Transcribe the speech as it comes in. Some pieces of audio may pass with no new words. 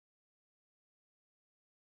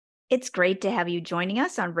It's great to have you joining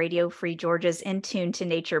us on Radio Free Georgia's In Tune to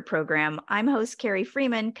Nature program. I'm host Carrie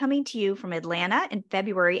Freeman, coming to you from Atlanta in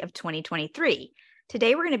February of 2023.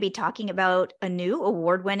 Today, we're going to be talking about a new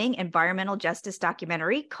award-winning environmental justice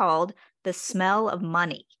documentary called The Smell of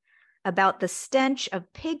Money, about the stench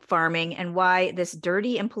of pig farming and why this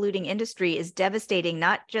dirty and polluting industry is devastating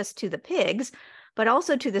not just to the pigs, but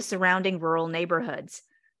also to the surrounding rural neighborhoods.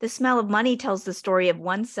 The Smell of Money tells the story of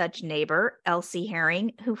one such neighbor, Elsie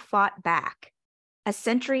Herring, who fought back. A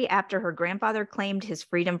century after her grandfather claimed his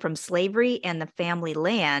freedom from slavery and the family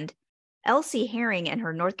land, Elsie Herring and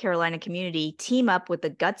her North Carolina community team up with a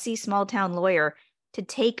gutsy small-town lawyer to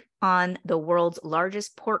take on the world's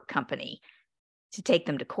largest pork company to take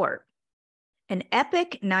them to court. An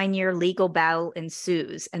epic 9-year legal battle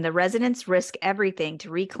ensues, and the residents risk everything to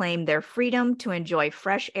reclaim their freedom to enjoy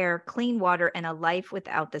fresh air, clean water, and a life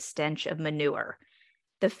without the stench of manure.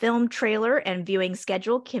 The film trailer and viewing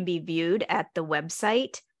schedule can be viewed at the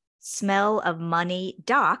website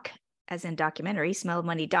smellofmoneydoc, as in documentary,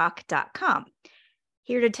 smellofmoneydoc.com.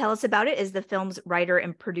 Here to tell us about it is the film's writer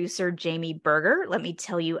and producer, Jamie Berger. Let me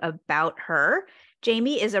tell you about her.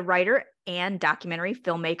 Jamie is a writer and documentary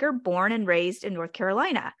filmmaker born and raised in North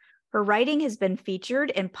Carolina. Her writing has been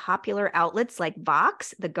featured in popular outlets like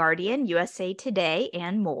Vox, The Guardian, USA Today,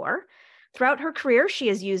 and more. Throughout her career, she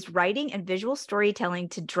has used writing and visual storytelling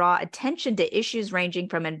to draw attention to issues ranging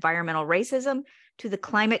from environmental racism to the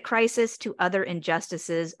climate crisis to other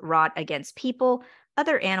injustices wrought against people,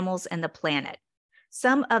 other animals, and the planet.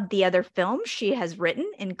 Some of the other films she has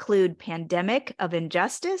written include Pandemic of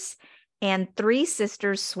Injustice and Three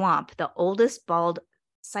Sisters Swamp, the oldest bald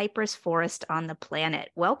cypress forest on the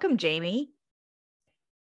planet. Welcome, Jamie.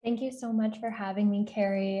 Thank you so much for having me,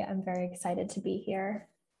 Carrie. I'm very excited to be here.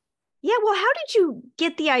 Yeah, well, how did you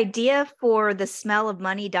get the idea for the Smell of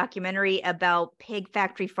Money documentary about pig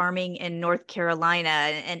factory farming in North Carolina,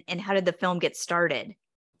 and how did the film get started?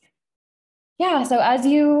 Yeah, so as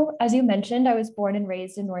you mentioned, I was born and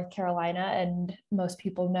raised in North Carolina, and most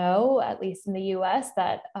people know, at least in the U.S.,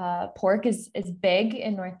 that pork is big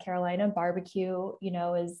in North Carolina. Barbecue,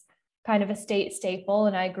 is kind of a state staple,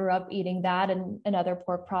 and I grew up eating that and other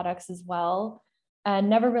pork products as well, and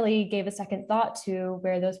never really gave a second thought to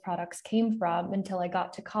where those products came from until I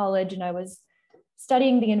got to college and I was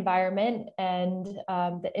studying the environment and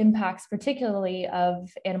the impacts, particularly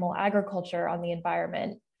of animal agriculture on the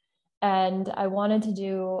environment. And I wanted to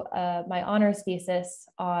do my honors thesis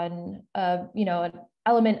on, an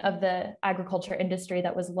element of the agriculture industry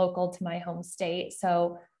that was local to my home state.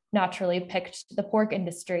 So naturally picked the pork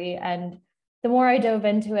industry. And the more I dove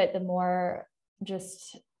into it, the more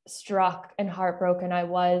just struck and heartbroken I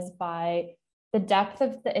was by the depth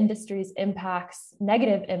of the industry's impacts,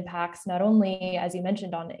 negative impacts, not only, as you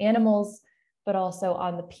mentioned, on animals, but also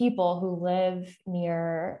on the people who live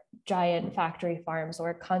near giant factory farms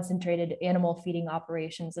or concentrated animal feeding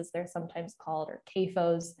operations, as they're sometimes called, or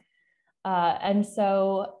CAFOs. And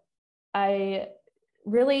so that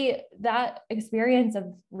experience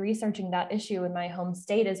of researching that issue in my home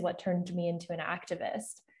state is what turned me into an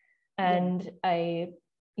activist. And I,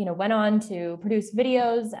 went on to produce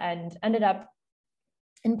videos and ended up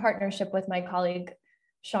in partnership with my colleague,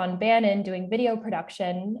 Sean Bannon, doing video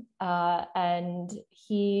production, and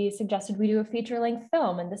he suggested we do a feature-length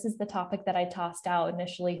film. And this is the topic that I tossed out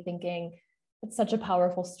initially, thinking it's such a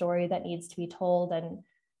powerful story that needs to be told. And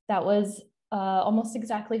that was almost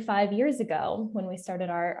exactly 5 years ago when we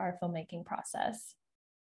started our filmmaking process.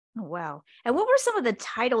 Oh, wow. And what were some of the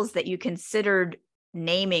titles that you considered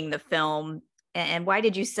naming the film, and why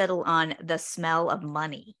did you settle on The Smell of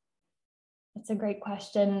Money? That's a great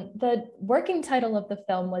question. The working title of the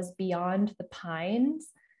film was Beyond the Pines,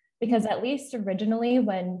 because at least originally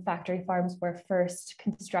when factory farms were first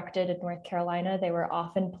constructed in North Carolina, they were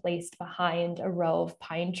often placed behind a row of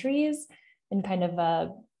pine trees in kind of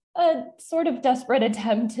a sort of desperate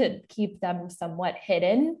attempt to keep them somewhat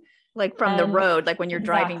hidden. Like from the road, like when you're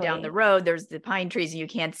driving down the road, there's the pine trees and you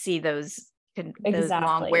can't see those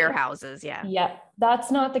long warehouses. Yeah,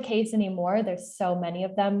 that's not the case anymore. There's so many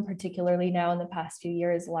of them, particularly now in the past few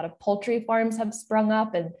years. A lot of poultry farms have sprung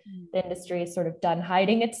up and the industry has sort of done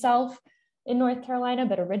hiding itself in North Carolina,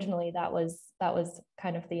 but originally that was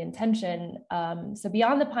kind of the intention. So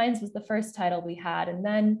Beyond the Pines was the first title we had, and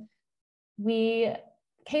then we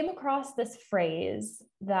came across this phrase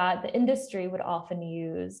that the industry would often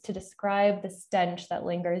use to describe the stench that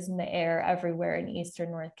lingers in the air everywhere in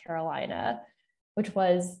Eastern North Carolina, which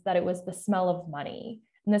was that it was the smell of money.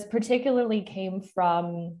 And this particularly came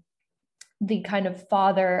from the kind of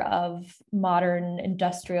father of modern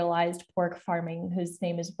industrialized pork farming, whose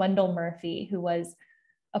name is Wendell Murphy, who was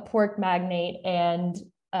a pork magnate and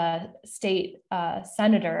a state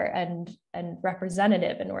senator and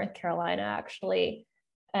representative in North Carolina, actually.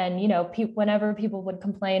 And, whenever people would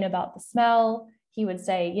complain about the smell, he would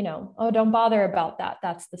say, oh, don't bother about that.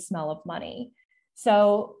 That's the smell of money.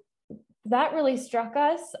 So that really struck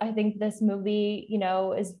us. I think this movie,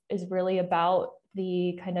 is really about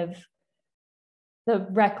the kind of the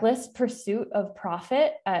reckless pursuit of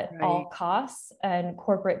profit at all costs and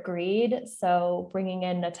corporate greed. So bringing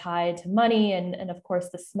in a tie to money and of course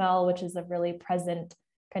the smell, which is a really present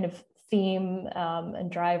kind of theme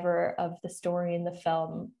and driver of the story in the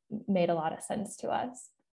film, made a lot of sense to us.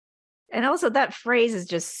 And also that phrase is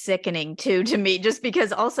just sickening too, to me, just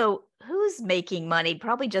because also who's making money?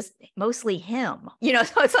 Probably just mostly him, so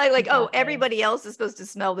it's like, exactly. Oh, everybody else is supposed to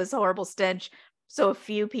smell this horrible stench, so a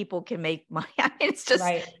few people can make money. I mean, it's just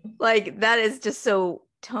like, that is just so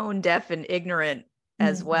tone deaf and ignorant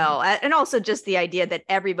as well. And also just the idea that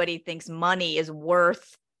everybody thinks money is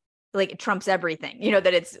worth, like it trumps everything,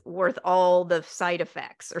 that it's worth all the side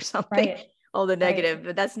effects or something, all the negative,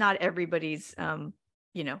 but that's not everybody's,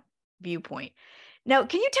 viewpoint. Now,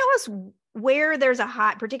 can you tell us where there's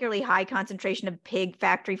a particularly high concentration of pig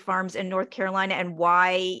factory farms in North Carolina and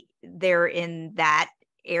why they're in that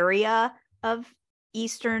area of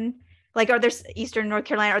Eastern North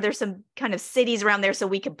Carolina? Are there some kind of cities around there so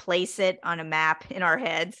we can place it on a map in our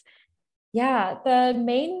heads? Yeah, the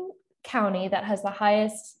main county that has the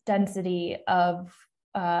highest density of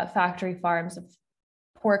factory farms, of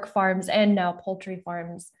pork farms, and now poultry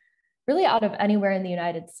farms, really out of anywhere in the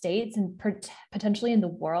United States and potentially in the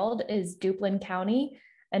world, is Duplin County.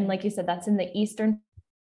 And like you said, that's in the eastern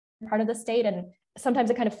part of the state. And sometimes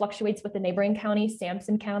it kind of fluctuates with the neighboring county,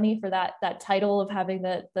 Sampson County, for that title of having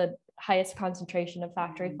the highest concentration of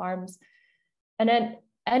factory farms. And then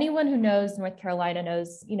anyone who knows North Carolina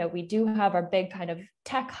knows, we do have our big kind of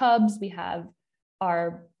tech hubs. We have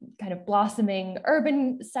our kind of blossoming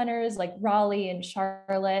urban centers like Raleigh and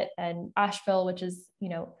Charlotte and Asheville, which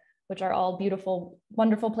are all beautiful,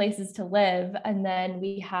 wonderful places to live. And then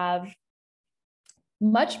we have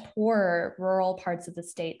much poorer rural parts of the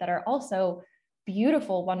state that are also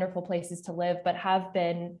beautiful, wonderful places to live, but have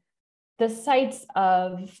been the sites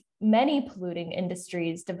of many polluting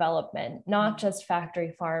industries development, not just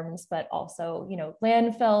factory farms, but also,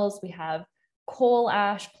 landfills. We have coal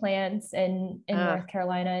ash plants in North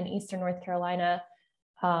Carolina and Eastern North Carolina,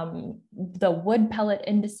 the wood pellet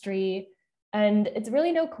industry. And it's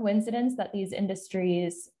really no coincidence that these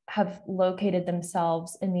industries have located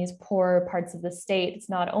themselves in these poorer parts of the state. It's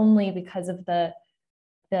not only because of the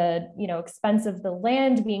expense of the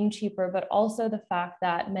land being cheaper, but also the fact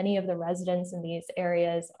that many of the residents in these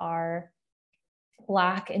areas are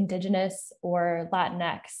Black, Indigenous, or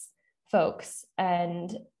Latinx folks.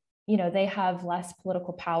 And, they have less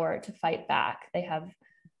political power to fight back. They have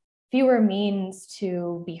fewer means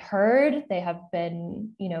to be heard. They have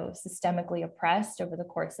been, systemically oppressed over the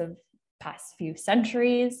course of past few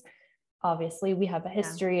centuries. Obviously, we have a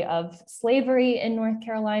history of slavery in North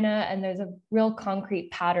Carolina, and there's a real concrete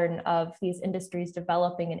pattern of these industries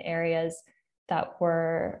developing in areas that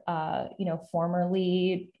were,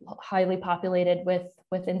 formerly highly populated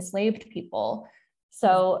with enslaved people.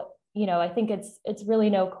 So, I think it's really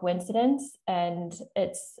no coincidence, and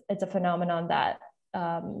it's a phenomenon that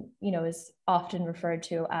is often referred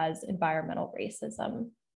to as environmental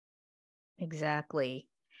racism. Exactly.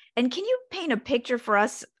 And can you paint a picture for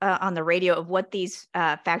us on the radio of what these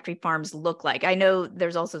factory farms look like? I know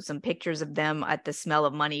there's also some pictures of them at the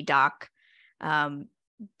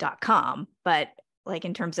smellofmoney.com, but like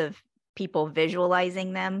in terms of people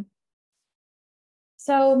visualizing them?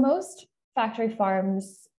 So most factory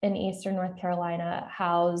farms in Eastern North Carolina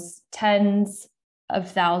house tens of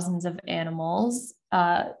thousands of animals,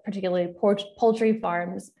 particularly poultry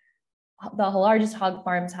farms. The largest hog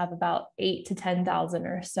farms have about 8,000 to 10,000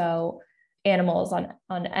 or so animals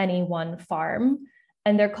on any one farm.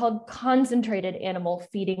 And they're called concentrated animal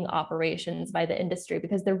feeding operations by the industry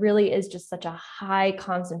because there really is just such a high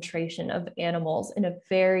concentration of animals in a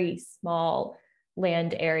very small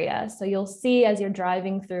land area. So you'll see as you're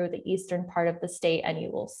driving through the eastern part of the state, and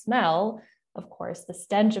you will smell, of course, the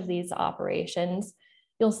stench of these operations.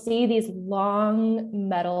 You'll see these long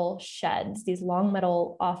metal sheds, these long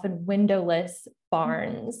metal, often windowless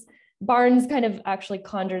barns. Barns kind of actually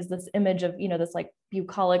conjures this image of, this like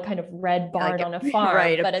bucolic kind of red barn like on a farm.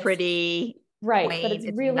 Right, but it's pretty quaint. But it's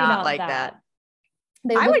really not like that.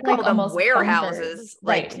 I would call them warehouses.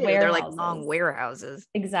 Warehouses. They're like long warehouses.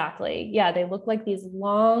 Exactly. Yeah, they look like these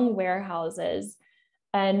long warehouses.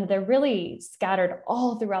 And they're really scattered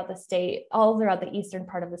all throughout the state, all throughout the eastern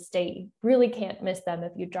part of the state. You really can't miss them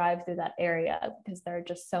if you drive through that area because there are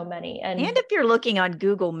just so many. And if you're looking on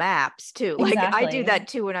Google Maps too, like I do exactly. that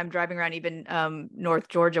too when I'm driving around, even North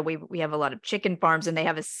Georgia, we have a lot of chicken farms and they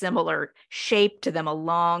have a similar shape to them, a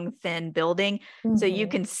long, thin building. So you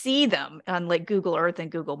can see them on like Google Earth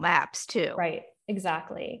and Google Maps too. Right,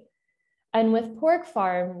 exactly. And with pork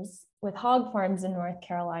farms, with hog farms in North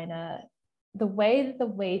Carolina, the way that the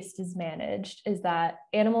waste is managed is that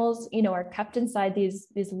animals, are kept inside these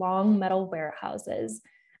long metal warehouses,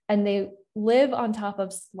 and they live on top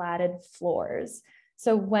of slatted floors.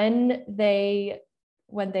 So when they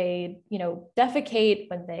defecate,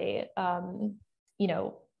 when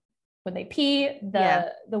they pee,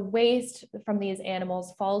 the waste from these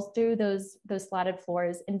animals falls through those slatted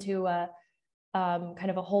floors into a kind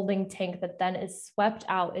of a holding tank that then is swept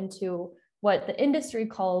out into what the industry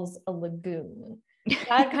calls a lagoon.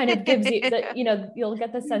 That kind of gives you that, you'll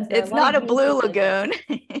get the sense it's not a blue lagoon.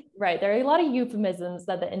 Right. There are a lot of euphemisms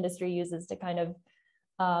that the industry uses to kind of,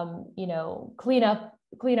 clean up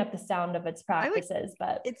the sound of its practices,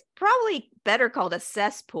 but it's probably better called a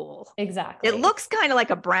cesspool. Exactly. It looks kind of like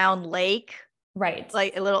a brown lake. Right.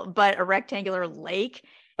 Like a rectangular lake,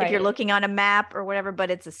 if you're looking on a map or whatever, but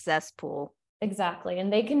it's a cesspool. Exactly.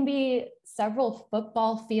 And they can be several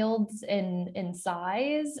football fields in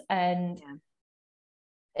size. And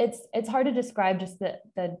it's hard to describe just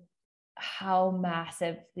the how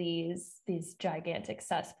massive these gigantic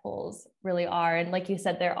cesspools really are. And like you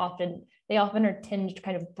said, they often are tinged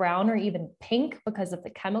kind of brown or even pink because of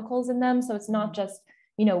the chemicals in them. So it's not just,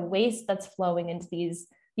 waste that's flowing into these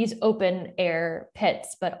open air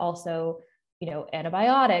pits, but also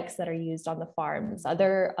antibiotics that are used on the farms,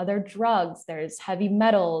 other drugs, there's heavy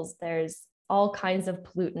metals, there's all kinds of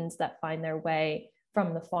pollutants that find their way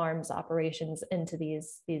from the farm's operations into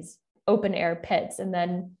these open air pits. And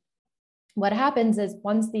then what happens is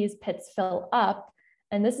once these pits fill up,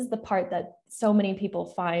 and this is the part that so many people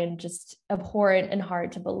find just abhorrent and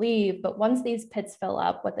hard to believe, but once these pits fill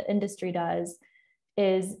up, what the industry does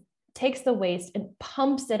is takes the waste and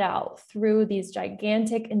pumps it out through these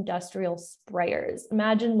gigantic industrial sprayers.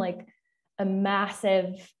 Imagine like a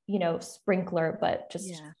massive, sprinkler, but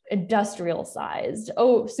just industrial sized,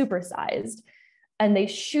 super sized. And they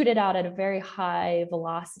shoot it out at a very high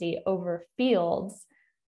velocity over fields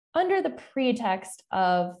under the pretext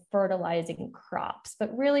of fertilizing crops.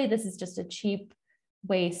 But really, this is just a cheap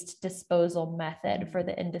waste disposal method for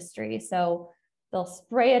the industry. So they'll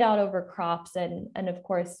spray it out over crops. And of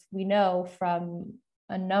course, we know from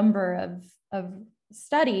a number of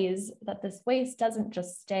studies that this waste doesn't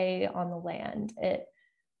just stay on the land. It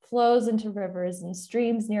flows into rivers and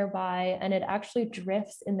streams nearby, and it actually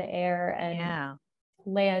drifts in the air and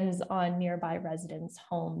lands on nearby residents'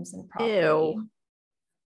 homes and property. Ew.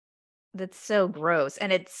 That's so gross.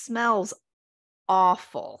 And it smells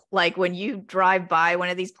awful. Like when you drive by one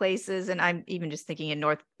of these places, and I'm even just thinking in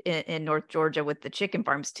North Georgia with the chicken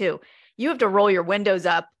farms too, you have to roll your windows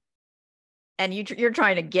up and you're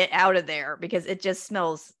trying to get out of there because it just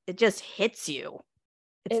smells, it just hits you.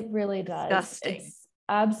 It really does. Disgusting. It's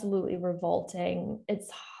absolutely revolting.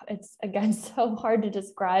 It's again so hard to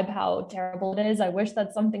describe how terrible it is. I wish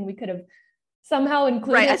that's something we could have somehow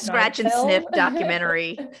included. Right, a scratch and sniff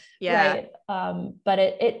documentary. Yeah. Right. But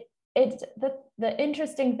it's the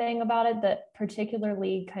interesting thing about it, the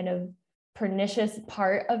particularly kind of pernicious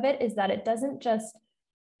part of it, is that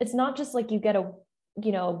it's not just like you get a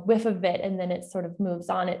whiff of it and then it sort of moves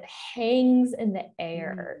on. It hangs in the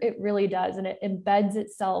air. It really does. And it embeds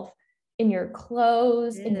itself in your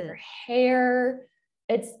clothes, in your hair.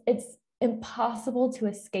 It's impossible to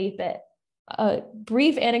escape it. A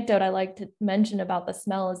brief anecdote I like to mention about the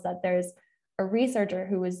smell is that there's a researcher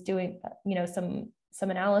who was doing, some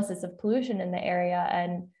analysis of pollution in the area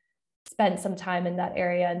and spent some time in that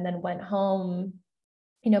area and then went home,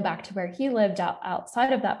 back to where he lived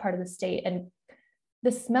outside of that part of the state. And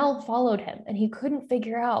the smell followed him and he couldn't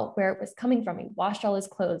figure out where it was coming from. He washed all his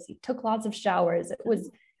clothes. He took lots of showers. It was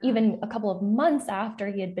even a couple of months after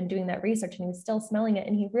he had been doing that research and he was still smelling it.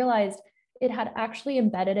 And he realized it had actually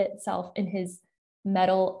embedded itself in his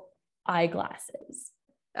metal eyeglasses.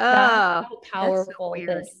 That's how powerful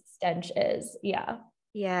this stench is. Yeah.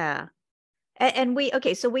 Yeah. And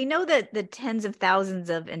so we know that the tens of thousands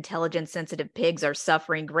of intelligence sensitive pigs are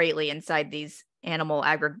suffering greatly inside these animal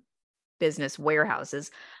agribusiness warehouses.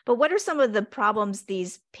 But what are some of the problems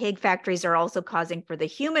these pig factories are also causing for the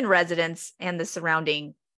human residents and the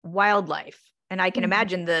surrounding wildlife? And I can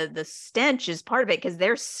imagine the stench is part of it because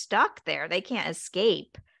they're stuck there. They can't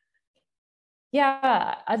escape.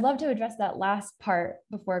 Yeah, I'd love to address that last part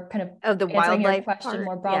before kind of Of the answering your wildlife question part?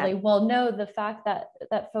 more Yeah. broadly. Well, no, the fact that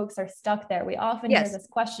folks are stuck there. We often hear Yes. this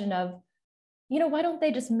question of, why don't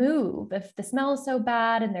they just move? If the smell is so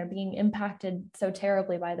bad and they're being impacted so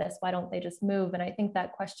terribly by this, why don't they just move? And I think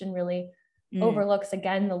that question really Mm. overlooks,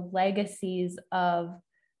 again, the legacies of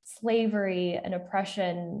slavery and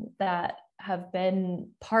oppression that have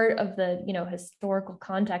been part of the historical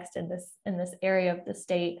context in this area of the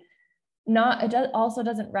state. Not it also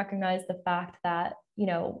doesn't recognize the fact that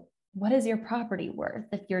what is your property worth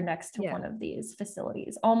if you're next to Yeah. one of these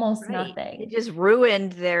facilities? Almost Right. nothing. It just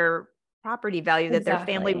ruined their property value that their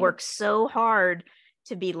family Exactly. worked so hard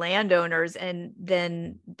to be landowners, and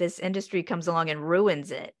then this industry comes along and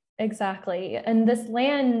ruins it. Exactly. And this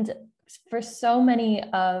land, for so many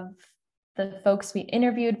of the folks we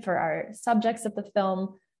interviewed for our subjects of the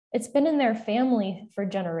film, it's been in their family for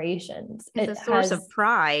generations. It's a source of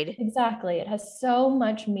pride. Exactly. It has so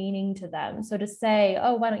much meaning to them. So to say,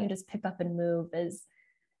 oh, why don't you just pick up and move is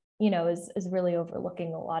really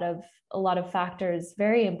overlooking a lot of factors,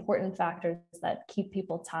 very important factors that keep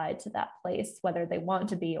people tied to that place, whether they want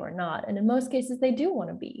to be or not. And in most cases, they do want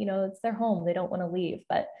to be. It's their home. They don't want to leave.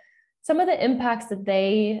 But some of the impacts that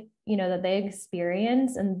they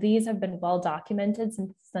experience, and these have been well documented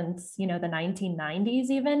since the 1990s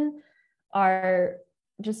even, are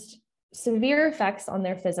just severe effects on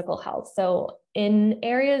their physical health. So in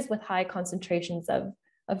areas with high concentrations of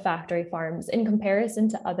factory farms, in comparison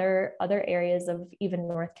to other areas of even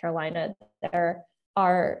North Carolina, there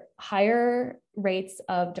are higher rates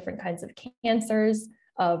of different kinds of cancers,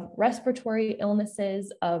 of respiratory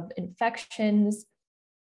illnesses, of infections.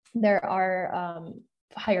 There are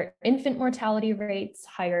higher infant mortality rates,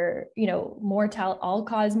 higher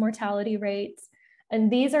all-cause mortality rates.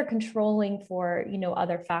 And these are controlling for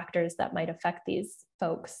other factors that might affect these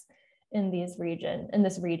folks in this region.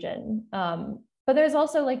 But there's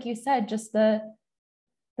also, like you said, just the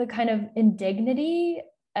kind of indignity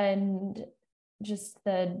and just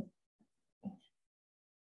the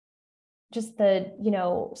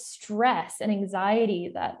stress and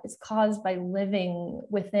anxiety that is caused by living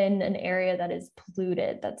within an area that is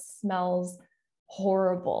polluted, that smells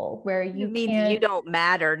horrible, where It you means you can't, don't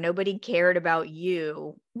matter. Nobody cared about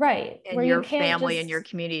you right, and where you your can't family and just, your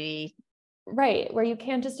community. right, where you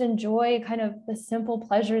can't just enjoy kind of the simple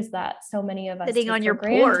pleasures that so many of us Sitting take on for your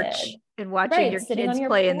granted. porch and watching Right, your sitting on kids your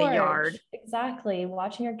play in the porch, yard. exactly,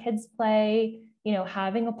 watching your kids play,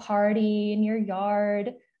 having a party in your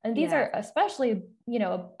yard. And these Yeah. are especially,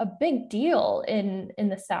 a big deal in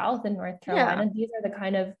the South in North Yeah. Carolina. These are the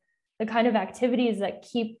kind of activities that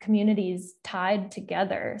keep communities tied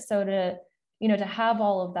together. So to have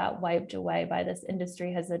all of that wiped away by this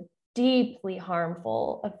industry has a deeply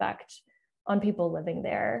harmful effect on people living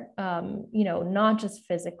there, not just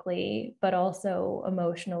physically, but also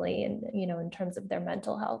emotionally and, in terms of their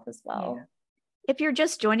mental health as well. Yeah. If you're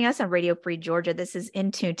just joining us on Radio Free Georgia, this is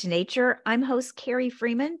In Tune to Nature. I'm host Carrie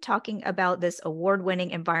Freeman, talking about this award-winning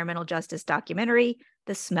environmental justice documentary,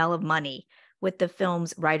 The Smell of Money, with the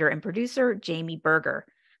film's writer and producer, Jamie Berger.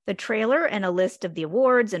 The trailer and a list of the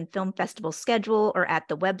awards and film festival schedule are at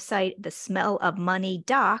the website,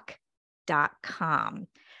 thesmellofmoneydoc.com.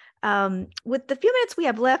 With the few minutes we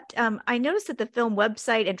have left, I noticed that the film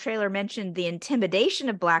website and trailer mentioned the intimidation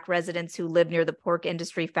of Black residents who live near the pork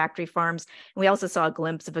industry factory farms. And we also saw a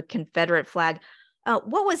glimpse of a Confederate flag.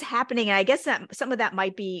 What was happening? And I guess that some of that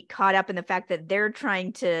might be caught up in the fact that they're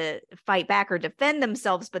trying to fight back or defend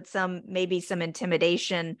themselves, but maybe some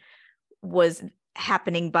intimidation was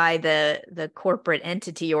happening by the corporate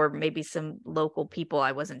entity or maybe some local people.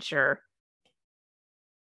 I wasn't sure.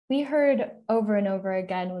 We heard over and over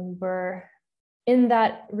again when we were in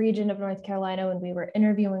that region of North Carolina, when we were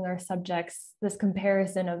interviewing our subjects, this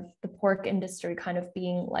comparison of the pork industry kind of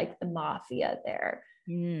being like the mafia there.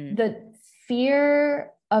 The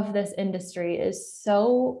fear of this industry is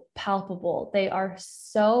so palpable. They are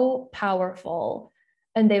so powerful,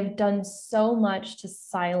 and they've done so much to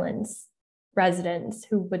silence residents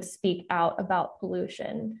who would speak out about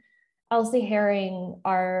pollution. Elsie Herring,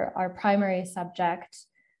 our primary subject,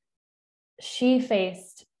 she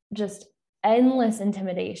faced just endless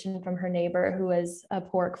intimidation from her neighbor, who was a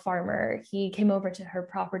pork farmer. He came over to her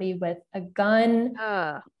property with a gun.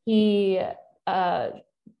 He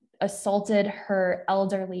assaulted her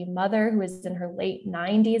elderly mother, who was in her late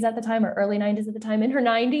 90s at the time, or early 90s at the time, in her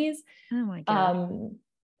 90s. Oh my God.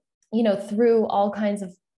 Through all kinds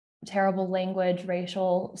of terrible language,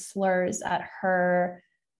 racial slurs at her.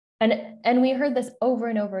 And we heard this over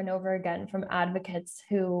and over and over again from advocates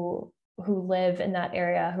who live in that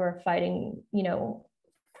area, who are fighting,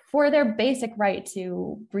 for their basic right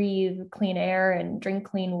to breathe clean air and drink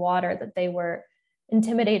clean water, that they were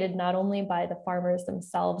intimidated not only by the farmers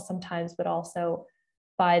themselves sometimes, but also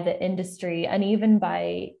by the industry and even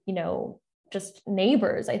by, just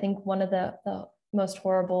neighbors. I think one of the most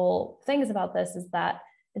horrible things about this is that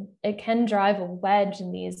it can drive a wedge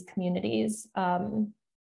in these communities. And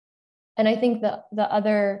I think the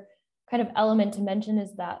other kind of element to mention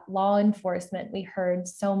is that law enforcement, we heard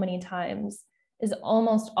so many times, is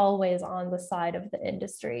almost always on the side of the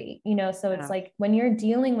industry. So it's like when you're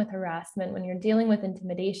dealing with harassment, when you're dealing with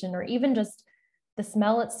intimidation, or even just the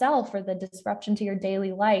smell itself or the disruption to your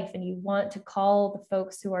daily life, and you want to call the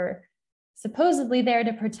folks who are supposedly there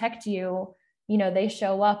to protect you, they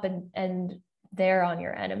show up and they're on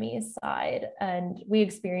your enemy's side. And we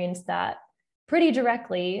experienced that pretty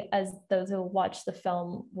directly, as those who watch the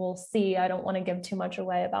film will see. I don't want to give too much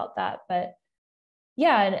away about that, but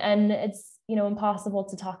yeah, and it's, impossible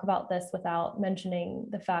to talk about this without mentioning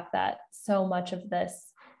the fact that so much of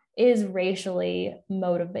this is racially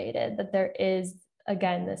motivated, that there is,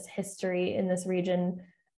 again, this history in this region,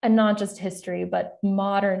 and not just history, but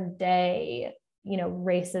modern day,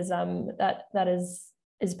 racism that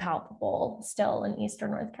is palpable still in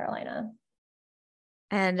Eastern North Carolina.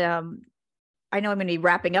 And I know I'm going to be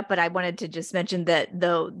wrapping up, but I wanted to just mention that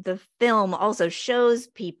the film also shows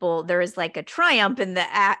people, there is like a triumph in the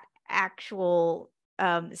actual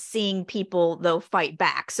seeing people though fight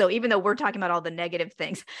back. So even though we're talking about all the negative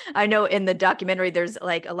things, I know in the documentary there's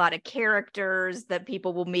like a lot of characters that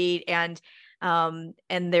people will meet, and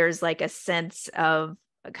there's like a sense of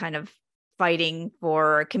kind of fighting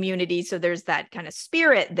for a community. So there's that kind of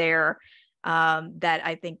spirit there that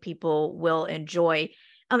I think people will enjoy.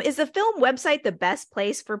 Is the film website the best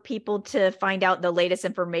place for people to find out the latest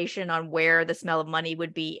information on where The Smell of Money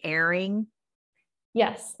would be airing?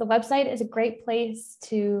 Yes, the website is a great place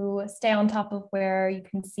to stay on top of where you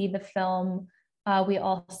can see the film. We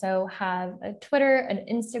also have a Twitter and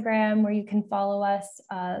Instagram where you can follow us.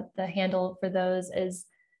 The handle for those is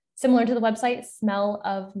similar to the website, Smell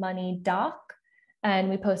of Money Doc. And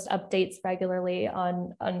we post updates regularly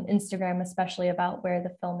on Instagram, especially about where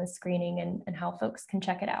the film is screening and how folks can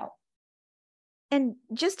check it out. And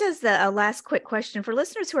just as the last quick question, for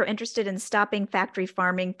listeners who are interested in stopping factory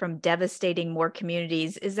farming from devastating more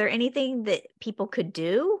communities, is there anything that people could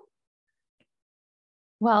do?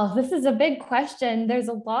 Well, this is a big question. There's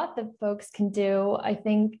a lot that folks can do. I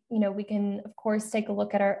think, we can, of course, take a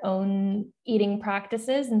look at our own eating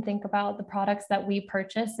practices and think about the products that we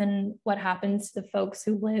purchase and what happens to the folks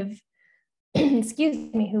who live,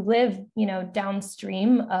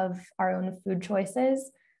 downstream of our own food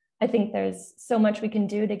choices. I think there's so much we can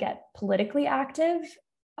do to get politically active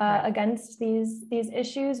against these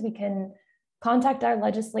issues. We can contact our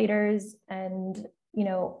legislators and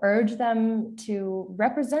urge them to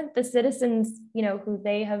represent the citizens who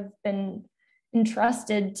they have been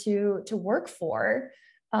entrusted to work for.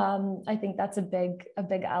 I think that's a big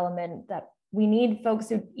element, that we need folks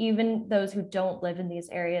who, even those who don't live in these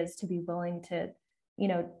areas, to be willing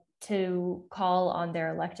to call on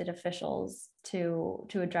their elected officials to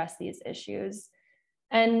address these issues.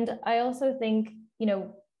 And I also think,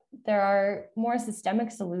 there are more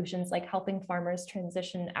systemic solutions, like helping farmers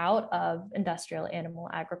transition out of industrial animal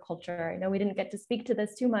agriculture. I know we didn't get to speak to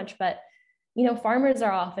this too much, but farmers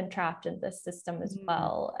are often trapped in this system as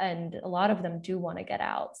well, and a lot of them do want to get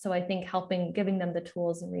out. So I think giving them the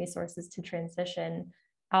tools and resources to transition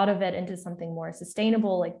out of it into something more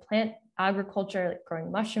sustainable, like plant agriculture, like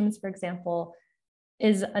growing mushrooms, for example,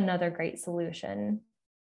 is another great solution.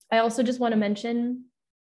 I also just want to mention,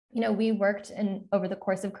 we worked over the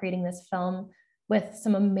course of creating this film with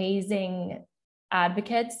some amazing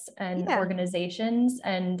advocates and organizations.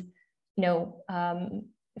 And,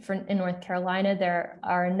 in North Carolina, there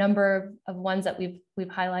are a number of ones that we've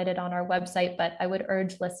highlighted on our website, but I would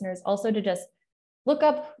urge listeners also to just look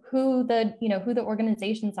up who the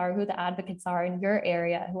organizations are, who the advocates are in your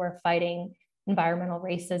area who are fighting environmental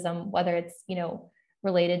racism, whether it's,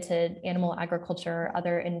 related to animal agriculture or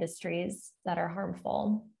other industries that are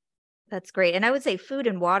harmful. That's great. And I would say Food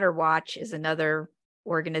and Water Watch is another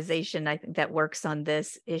organization, I think, that works on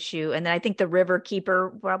this issue. And then I think the River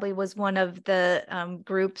Keeper probably was one of the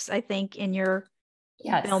groups, I think, in your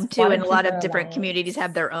film too. And a lot of different communities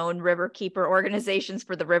have their own River Keeper organizations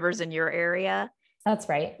for the rivers in your area. That's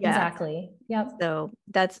right. Yeah. Exactly. Yep. So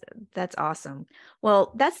that's awesome.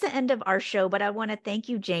 Well, that's the end of our show, but I want to thank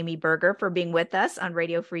you, Jamie Berger, for being with us on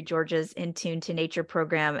Radio Free Georgia's In Tune to Nature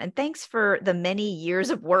program. And thanks for the many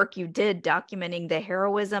years of work you did documenting the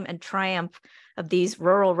heroism and triumph of these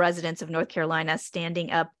rural residents of North Carolina,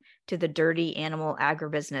 standing up to the dirty animal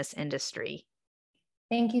agribusiness industry.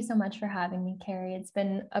 Thank you so much for having me, Carrie. It's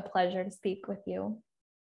been a pleasure to speak with you.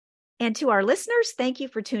 And to our listeners, thank you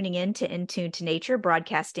for tuning in to Tune to Nature,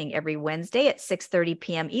 broadcasting every Wednesday at 6:30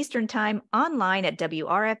 p.m. Eastern Time, online at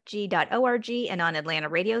wrfg.org and on Atlanta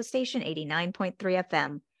radio station 89.3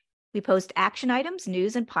 FM. We post action items,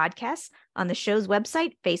 news, and podcasts on the show's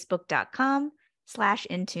website,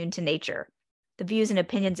 facebook.com/intune to nature. The views and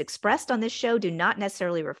opinions expressed on this show do not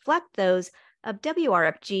necessarily reflect those of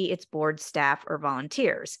WRFG, its board, staff, or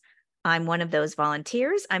volunteers. I'm one of those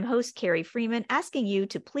volunteers. I'm host Carrie Freeman, asking you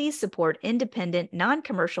to please support independent,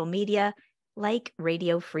 non-commercial media like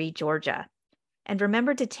Radio Free Georgia. And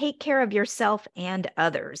remember to take care of yourself and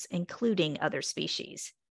others, including other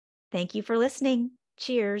species. Thank you for listening.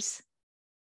 Cheers.